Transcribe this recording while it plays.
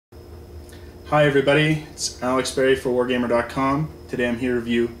Hi everybody, it's Alex Berry for Wargamer.com. Today I'm here to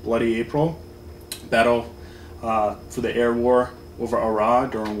review Bloody April, battle for the air war over Arras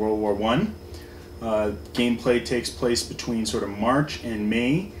during World War I. Gameplay takes place between sort of March and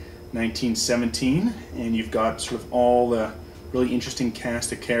May 1917, and you've got sort of all the really interesting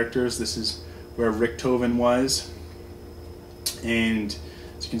cast of characters. This is where Richthofen was, and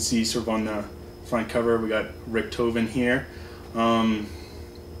as you can see sort of on the front cover we got Richthofen here.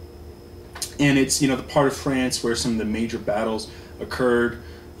 And it's, the part of France where some of the major battles occurred.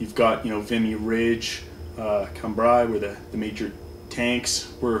 You've got, Vimy Ridge, Cambrai, where the major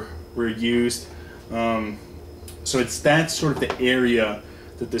tanks were used. So that's sort of the area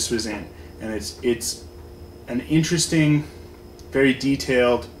that this was in, and it's an interesting, very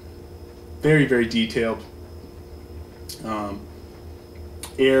detailed, very detailed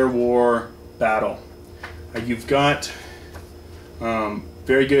air war battle. You've got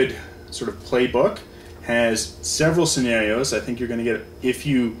very good sort of playbook, has several scenarios. I think you're going to get, if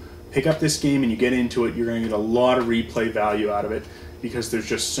you pick up this game and you get into it, you're going to get a lot of replay value out of it because there's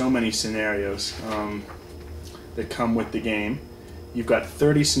just so many scenarios that come with the game. You've got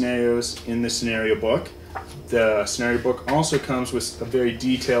 30 scenarios in the scenario book. The scenario book also comes with a very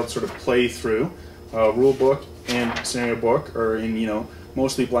detailed sort of playthrough. Rule book and scenario book are in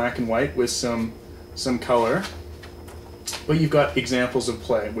mostly black and white with some color. But you've got examples of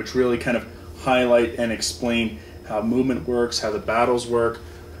play, which really kind of highlight and explain how movement works, how the battles work.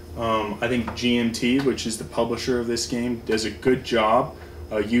 I think GMT, which is the publisher of this game, does a good job,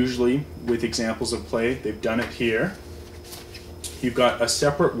 usually with examples of play. They've done it here. You've got a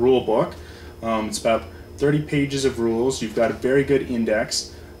separate rule book. It's about 30 pages of rules. You've got a very good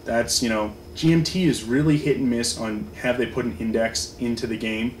index. That's, GMT is really hit and miss on have they put an index into the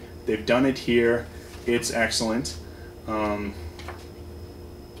game. They've done it here. It's excellent.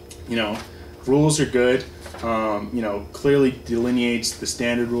 Rules are good. Clearly delineates the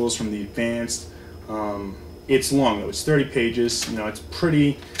standard rules from the advanced. It's long though. It's 30 pages. It's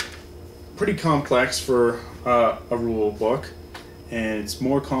pretty complex for a rule book, and it's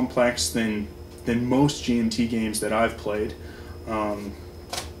more complex than most GMT games that I've played. And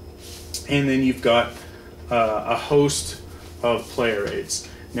then you've got a host of player aids.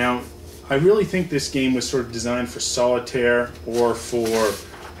 Now, I really think this game was sort of designed for solitaire or for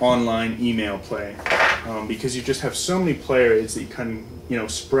online email play, because you just have so many player aids that you can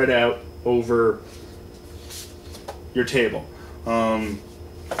spread out over your table,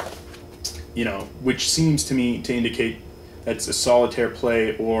 which seems to me to indicate that's a solitaire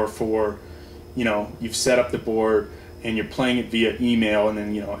play, or for you've set up the board and you're playing it via email and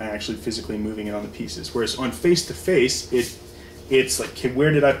then actually physically moving it on the pieces. Whereas on face-to-face, it's like, okay,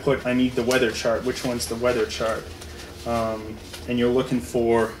 where did I need the weather chart, which one's the weather chart? And you're looking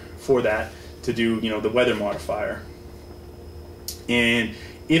for that to do, the weather modifier. And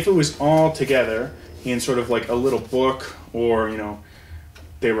if it was all together in sort of like a little book, or,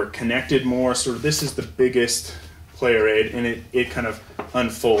 they were connected more, sort of this is the biggest player aid, and it kind of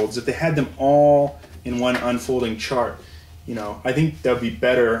unfolds. If they had them all in one unfolding chart, I think that would be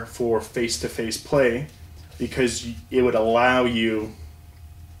better for face-to-face play, because it would allow you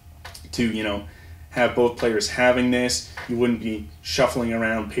to, have both players having this. You wouldn't be shuffling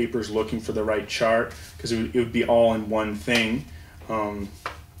around papers looking for the right chart, because it would be all in one thing.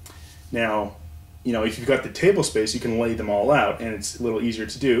 Now, if you've got the table space, you can lay them all out, and it's a little easier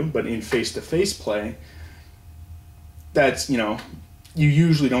to do. But in face-to-face play, that's, you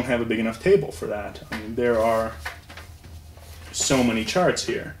usually don't have a big enough table for that. I mean, there are so many charts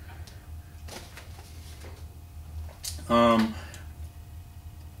here.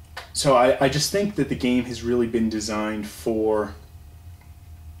 So I just think that the game has really been designed for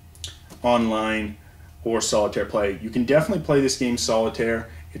online or solitaire play. You can definitely play this game solitaire.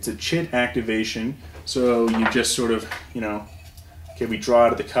 It's a chit activation, so you just sort of, okay, we draw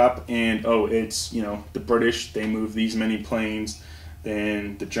out of the cup, and oh, it's, the British, they move these many planes,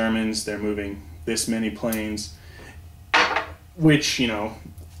 then the Germans, they're moving this many planes, which,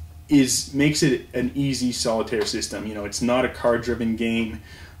 makes it an easy solitaire system. It's not a card-driven game,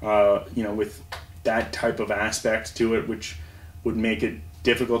 with that type of aspect to it, which would make it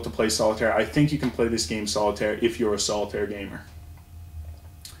difficult to play solitaire. I think you can play this game solitaire if you're a solitaire gamer.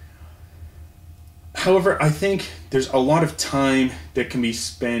 However, I think there's a lot of time that can be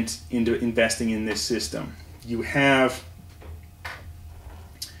spent into investing in this system. You have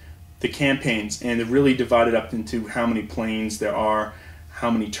the campaigns, and they're really divided up into how many planes there are,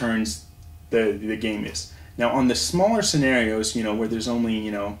 how many turns the game is. Now, on the smaller scenarios, where there's only,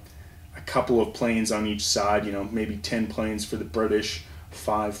 a couple of planes on each side, maybe 10 planes for the British,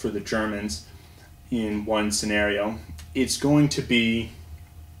 5 for the Germans, in one scenario, it's going to be,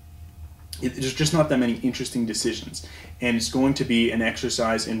 there's just not that many interesting decisions, and it's going to be an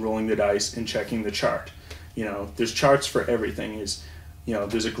exercise in rolling the dice and checking the chart. You know, there's charts for everything.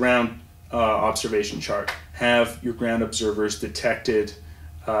 There's a ground observation chart. Have your ground observers detected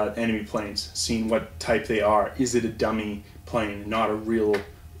enemy planes, seen what type they are? Is it a dummy plane, not a real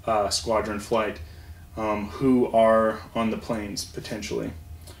squadron flight? Who are on the planes potentially?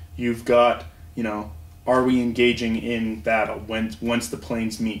 You've got, are we engaging in battle once the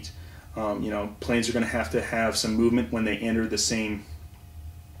planes meet? Planes are going to have some movement when they enter the same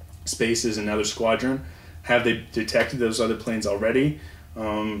space as another squadron. Have they detected those other planes already?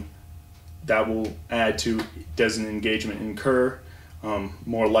 That will add to, does an engagement incur?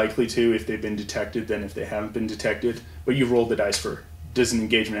 More likely to if they've been detected than if they haven't been detected. But you roll the dice for, does an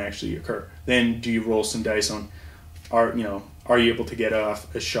engagement actually occur? Then do you roll some dice on, are you able to get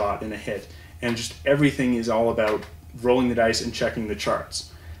off a shot and a hit? And just everything is all about rolling the dice and checking the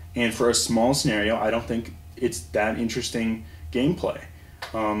charts. And for a small scenario, I don't think it's that interesting gameplay,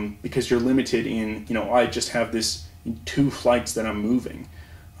 because you're limited in, I just have this 2 flights that I'm moving.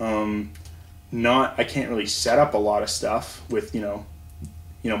 I can't really set up a lot of stuff with,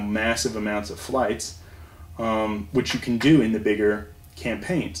 massive amounts of flights, which you can do in the bigger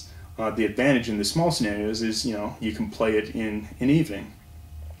campaigns. The advantage in the small scenarios is, you can play it in an evening.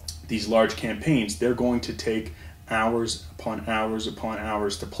 These large campaigns, they're going to take hours upon hours upon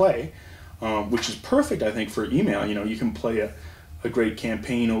hours to play, which is perfect, I think, for email. You can play a great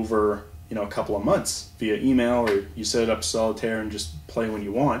campaign over, a couple of months via email, or you set up solitaire and just play when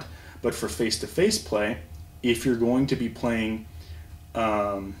you want. But for face-to-face play, if you're going to be playing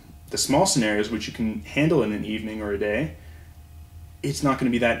the small scenarios, which you can handle in an evening or a day, it's not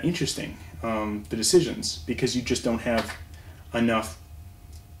going to be that interesting, the decisions, because you just don't have enough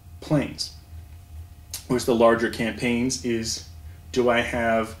planes. Whereas the larger campaigns is, do I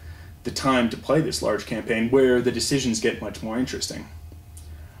have the time to play this large campaign, where the decisions get much more interesting.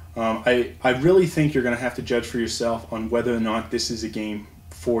 I really think you're going to have to judge for yourself on whether or not this is a game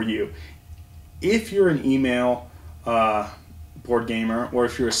for you. If you're an email board gamer, or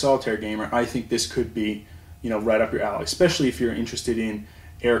if you're a solitaire gamer, I think this could be, right up your alley, especially if you're interested in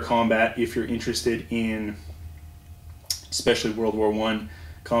air combat, if you're interested in especially World War I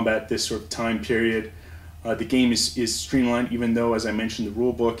combat, this sort of time period. The game is streamlined, even though, as I mentioned, the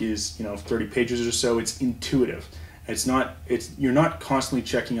rule book is 30 pages or so. It's intuitive. You're not constantly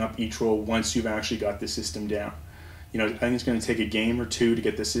checking up each roll once you've actually got the system down. I think it's going to take a game or two to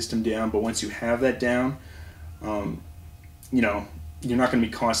get the system down, but once you have that down, you're not going to be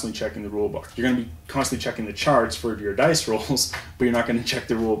constantly checking the rule book. You're going to be constantly checking the charts for your dice rolls, but you're not going to check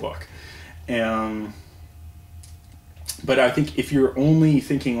the rule book. But I think if you're only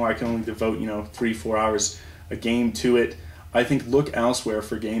thinking, I can only devote 3-4 hours a game to it, I think look elsewhere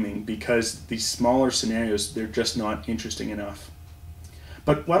for gaming, because these smaller scenarios, they're just not interesting enough.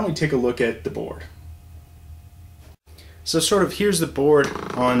 But why don't we take a look at the board? So here's the board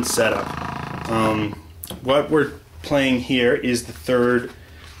on setup. What we're playing here is the third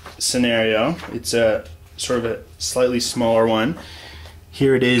scenario. It's a sort of a slightly smaller one.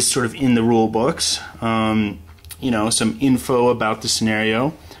 Here it is in the rule books. Some info about the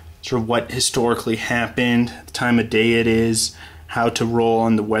scenario, what historically happened, the time of day it is, how to roll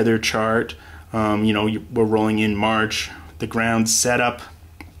on the weather chart. We're rolling in March, the ground setup,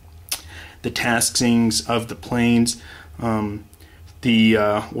 the taskings of the planes, the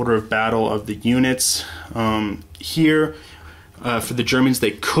order of battle of the units. Here, for the Germans,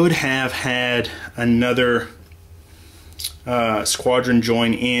 they could have had another squadron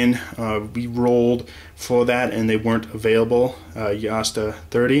join in. We rolled for that and they weren't available, Yasta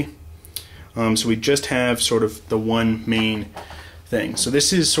 30. So we just have the one main thing. So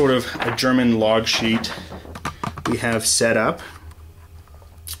this is a German log sheet we have set up.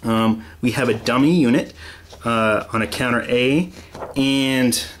 We have a dummy unit on a counter A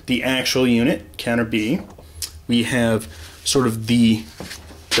and the actual unit, counter B. We have the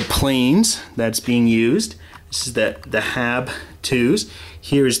planes that's being used. This is the HAB 2s.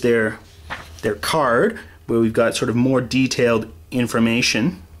 Here's their card, where we've got more detailed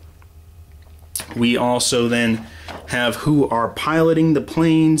information. We also then have who are piloting the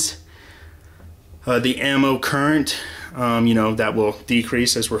planes, the ammo current, that will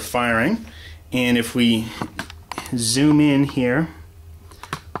decrease as we're firing. And if we zoom in here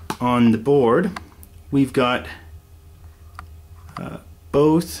on the board, we've got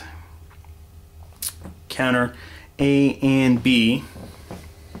both counter A and B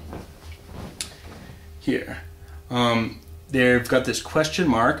here. they've got this question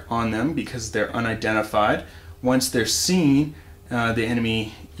mark on them because they're unidentified. Once they're seen, the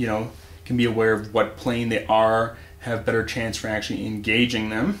enemy, can be aware of what plane they are, have better chance for actually engaging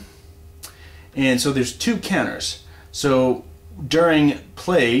them. And so there's two counters. So during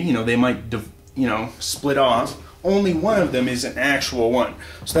play, they might, split off. Only one of them is an actual one.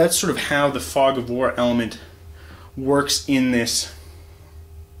 So that's sort of how the fog of war element works in this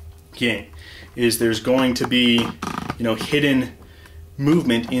game. Is there's going to be, hidden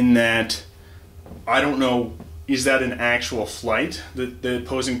movement in that, I don't know, is that an actual flight that the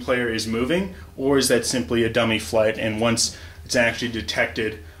opposing player is moving, or is that simply a dummy flight, and once it's actually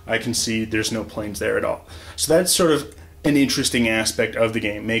detected, I can see there's no planes there at all. So that's sort of an interesting aspect of the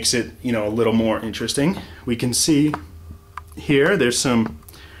game. Makes it, a little more interesting. We can see here there's some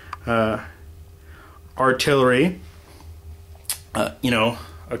artillery,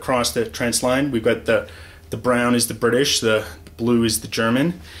 across the trench line. We've got the brown is the British, the blue is the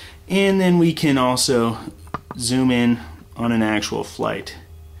German, and then we can also zoom in on an actual flight.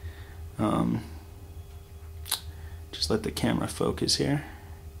 Just let the camera focus here.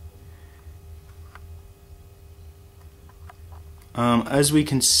 As we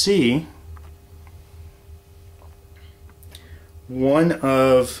can see, one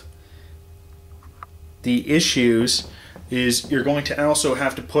of the issues is you're going to also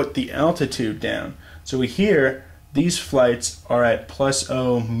have to put the altitude down. So here, these flights are at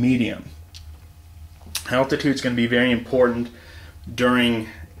 +0 medium. Altitude is going to be very important during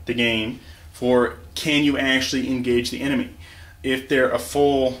the game for can you actually engage the enemy. If they're a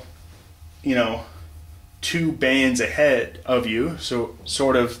full, 2 bands ahead of you, so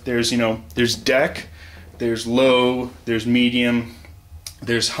sort of there's deck, there's low, there's medium,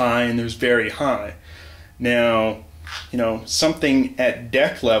 there's high, and there's very high. Now, something at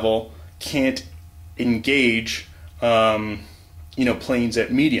deck level can't engage, planes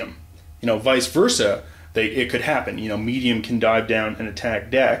at medium. Vice versa, it could happen. Medium can dive down and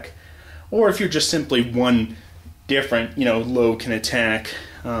attack deck, or if you're just simply one different, low can attack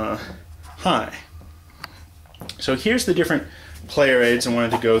high. So here's the different player aids I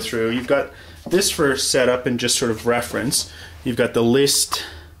wanted to go through. You've got this for setup and just sort of reference. You've got the list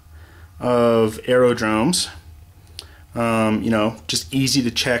of aerodromes. Just easy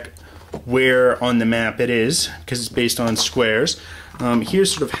to check where on the map it is because it's based on squares.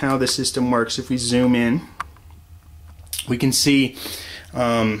 Here's sort of how the system works. If we zoom in, we can see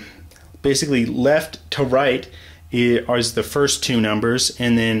basically left to right is the first 2 numbers,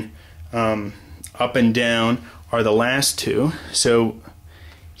 and then up and down are the last 2. So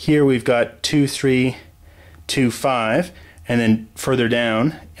here we've got 2, 3, 2, 5, and then further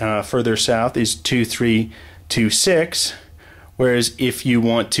down, further south is 2, 3, 2, 6. Whereas if you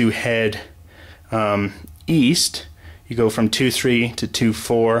want to head east, you go from 2, 3 to 2,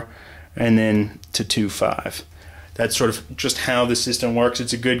 4, and then to 2, 5. That's sort of just how the system works.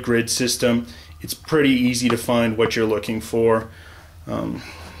 It's a good grid system. It's pretty easy to find what you're looking for.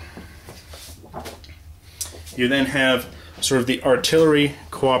 You then have sort of the artillery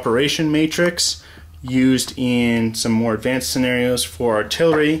cooperation matrix used in some more advanced scenarios for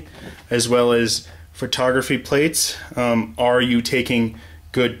artillery, as well as photography plates. Are you taking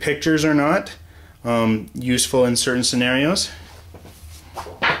good pictures or not? Useful in certain scenarios.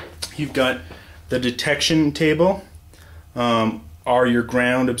 You've got the detection table. Are your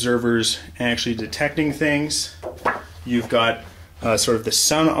ground observers actually detecting things? You've got sort of the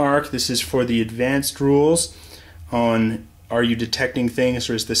sun arc. This is for the advanced rules on are you detecting things,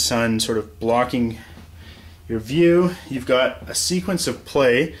 or is the sun sort of blocking your view? You've got a sequence of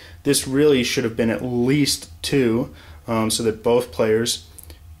play. This really should have been at least 2 so that both players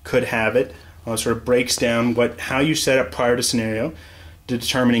could have it. Sort of breaks down how you set up prior to scenario,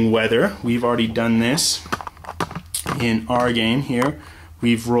 determining weather. We've already done this in our game here.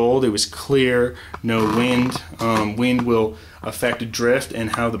 We've rolled, it was clear, no wind. Wind will affect drift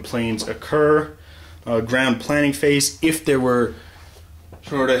and how the planes occur. Ground planning phase, if there were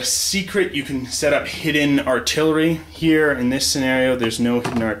sort of secret, you can set up hidden artillery. Here in this scenario, there's no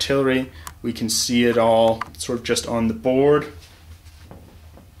hidden artillery. We can see it all sort of just on the board.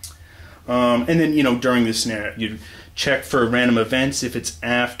 And then, during this scenario, you check for random events if it's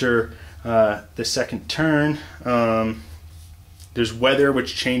after the second turn. There's weather,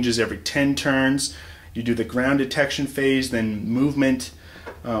 which changes every 10 turns. You do the ground detection phase, then movement,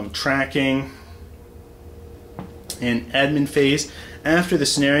 tracking, and admin phase. After the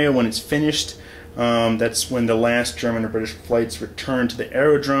scenario, when it's finished, that's when the last German or British flights return to the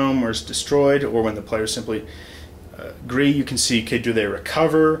aerodrome or is destroyed, or when the players simply agree. You can see, okay, do they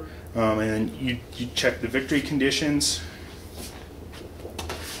recover? And then you check the victory conditions.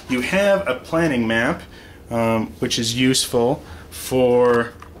 You have a planning map, which is useful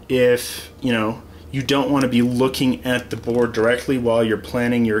for if you don't want to be looking at the board directly while you're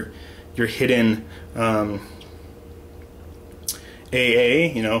planning your hidden AA.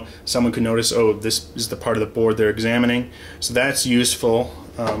 Someone could notice, oh, this is the part of the board they're examining. So that's useful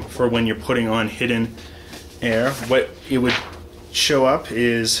for when you're putting on hidden air. What it would show up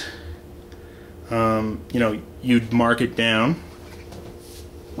is, you'd mark it down.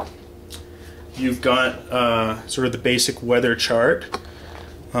 You've got sort of the basic weather chart,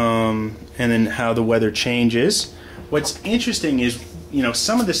 and then how the weather changes. What's interesting is,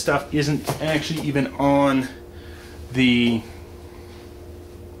 some of this stuff isn't actually even on the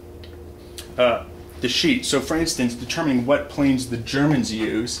sheet. So for instance, determining what planes the Germans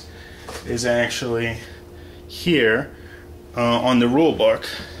use is actually here on the rule book.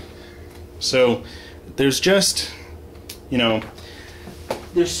 So there's just,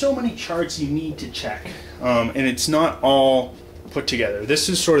 there's so many charts you need to check, and it's not all put together. This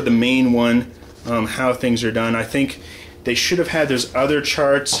is sort of the main one, how things are done. I think they should have had those other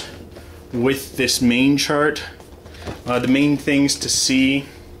charts with this main chart. The main things to see,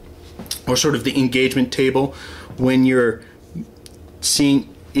 or sort of the engagement table, when you're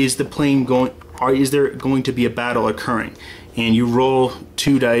seeing, is the plane going, or is there going to be a battle occurring? And you roll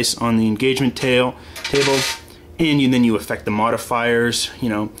 2 dice on the engagement table, and then you affect the modifiers.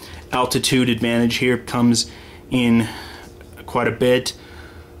 Altitude advantage here comes in quite a bit.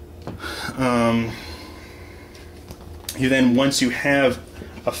 You then, once you have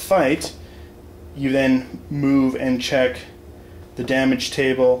a fight, you then move and check the damage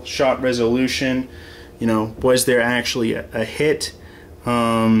table, shot resolution, was there actually a hit,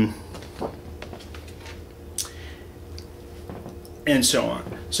 and so on.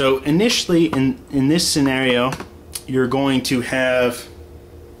 So initially in this scenario, you're going to have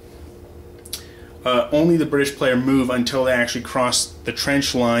only the British player move until they actually cross the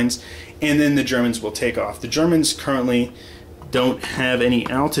trench lines, and then the Germans will take off. The Germans currently don't have any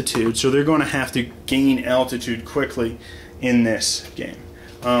altitude, so they're going to have to gain altitude quickly in this game.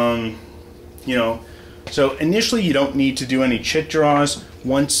 So initially you don't need to do any chit draws.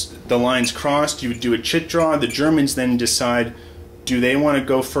 Once the line's crossed, you would do a chit draw. The Germans then decide, do they want to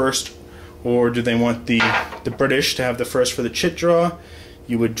go first, or do they want the British to have the first for the chit draw?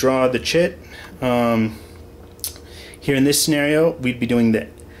 You would draw the chit. Here in this scenario, we'd be doing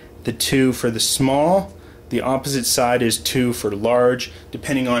the 2 for the small. The opposite side is 2 for large,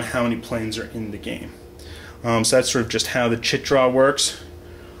 depending on how many planes are in the game. So that's sort of just how the chit draw works.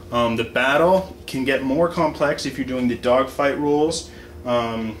 The battle can get more complex if you're doing the dogfight rules.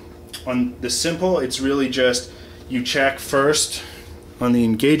 On the simple, it's really just you check first on the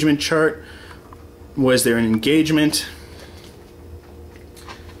engagement chart, was there an engagement?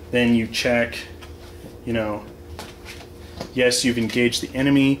 Then you check, yes, you've engaged the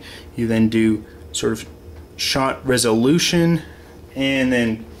enemy. You then do sort of shot resolution, and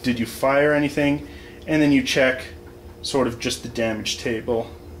then did you fire anything? And then you check sort of just the damage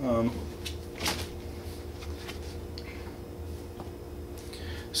table.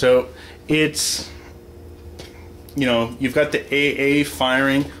 So it's, you've got the AA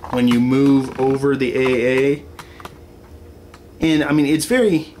firing when you move over the AA, and I mean it's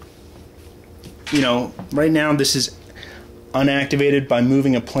very, right now this is unactivated. By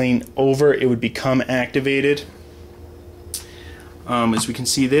moving a plane over, it would become activated. As we can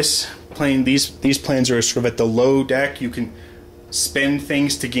see, this plane, these planes are sort of at the low deck. You can spend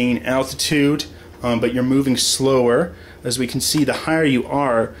things to gain altitude, but you're moving slower. As we can see, the higher you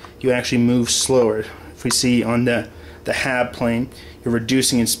are, you actually move slower. If we see on the HAB plane, you're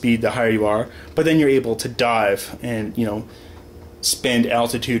reducing in speed the higher you are, but then you're able to dive and spend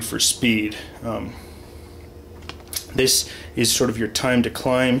altitude for speed. This is sort of your time to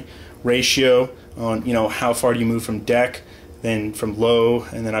climb ratio on how far do you move from deck, then from low,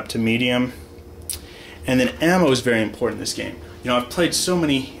 and then up to medium. And then ammo is very important in this game. I've played so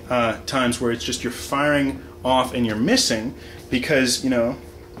many times where it's just you're firing off and you're missing because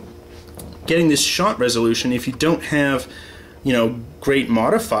getting this shot resolution, if you don't have great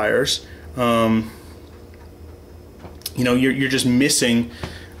modifiers, you're just missing,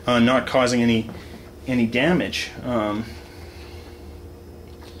 not causing any damage.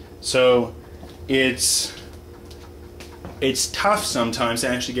 So it's tough sometimes to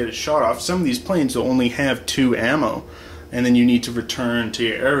actually get a shot off. Some of these planes will only have 2 ammo, and then you need to return to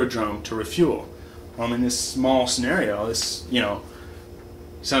your aerodrome to refuel. In this small scenario,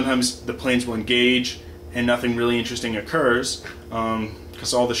 sometimes the planes will engage and nothing really interesting occurs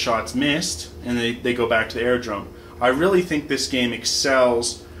because all the shots missed, and they go back to the aerodrome. I really think this game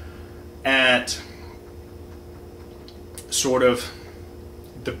excels at sort of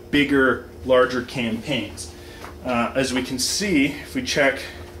the bigger, larger campaigns. As we can see, if we check,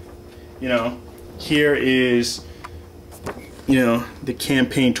 here is, the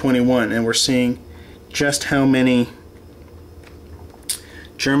campaign 21, and we're seeing just how many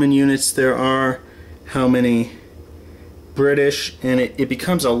German units there are, how many British, and it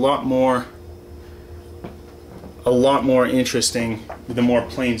becomes a lot more interesting the more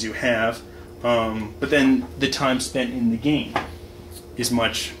planes you have. But then the time spent in the game is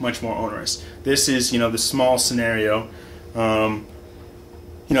much more onerous. This is the small scenario.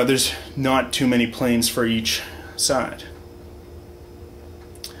 There's not too many planes for each side.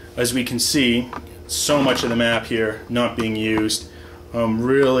 As we can see, so much of the map here not being used.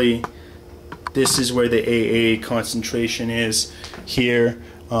 Really, this is where the AA concentration is here.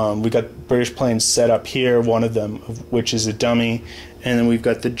 We got British planes set up here, one of them which is a dummy, and then we've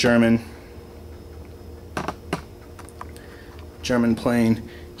got the German plane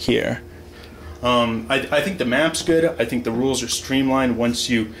here. I think the map's good. I think the rules are streamlined once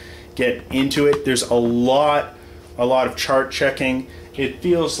you get into it. There's a lot of chart checking. It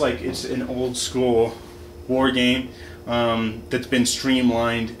feels like it's an old school war game that's been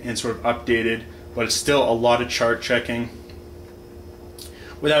streamlined and sort of updated, but it's still a lot of chart checking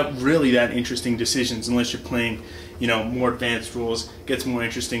without really that interesting decisions unless you're playing more advanced rules. It gets more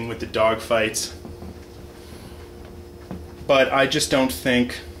interesting with the dogfights. But I just don't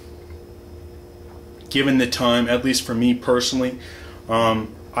think, given the time, at least for me personally,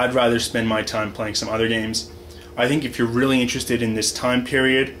 I'd rather spend my time playing some other games. I think if you're really interested in this time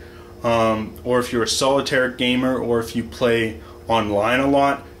period, or if you're a solitaire gamer, or if you play online a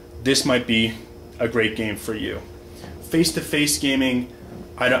lot, this might be a great game for you. Face-to-face gaming,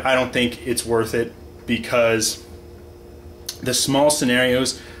 I don't think it's worth it, because the small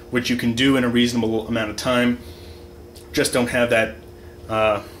scenarios, which you can do in a reasonable amount of time, just don't have that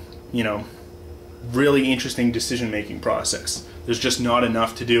really interesting decision-making process. There's just not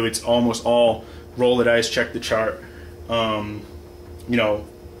enough to do. It's almost all roll the dice, check the chart.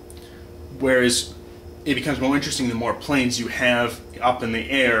 Whereas it becomes more interesting the more planes you have up in the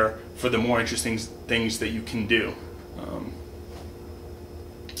air for the more interesting things that you can do.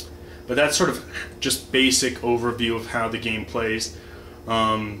 But that's sort of just basic overview of how the game plays.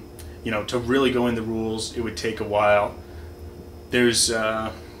 To really go in the rules, it would take a while. There's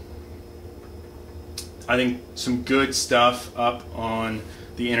I think some good stuff up on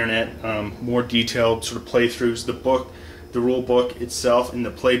the internet, more detailed sort of playthroughs. The rule book itself and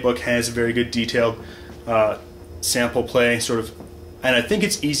the playbook has a very good detailed sample play sort of, and I think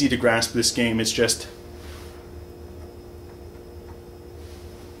it's easy to grasp this game. It's just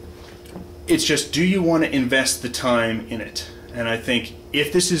do you want to invest the time in it? And I think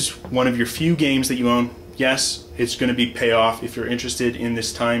if this is one of your few games that you own, yes, it's going to be payoff if you're interested in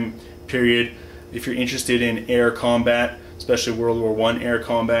this time period. If you're interested in air combat, especially World War I air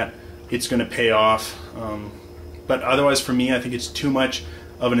combat, it's going to pay off. But otherwise, for me, I think it's too much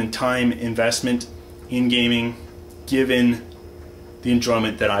of a time investment in gaming, given the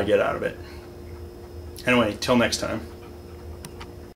enjoyment that I get out of it. Anyway, till next time.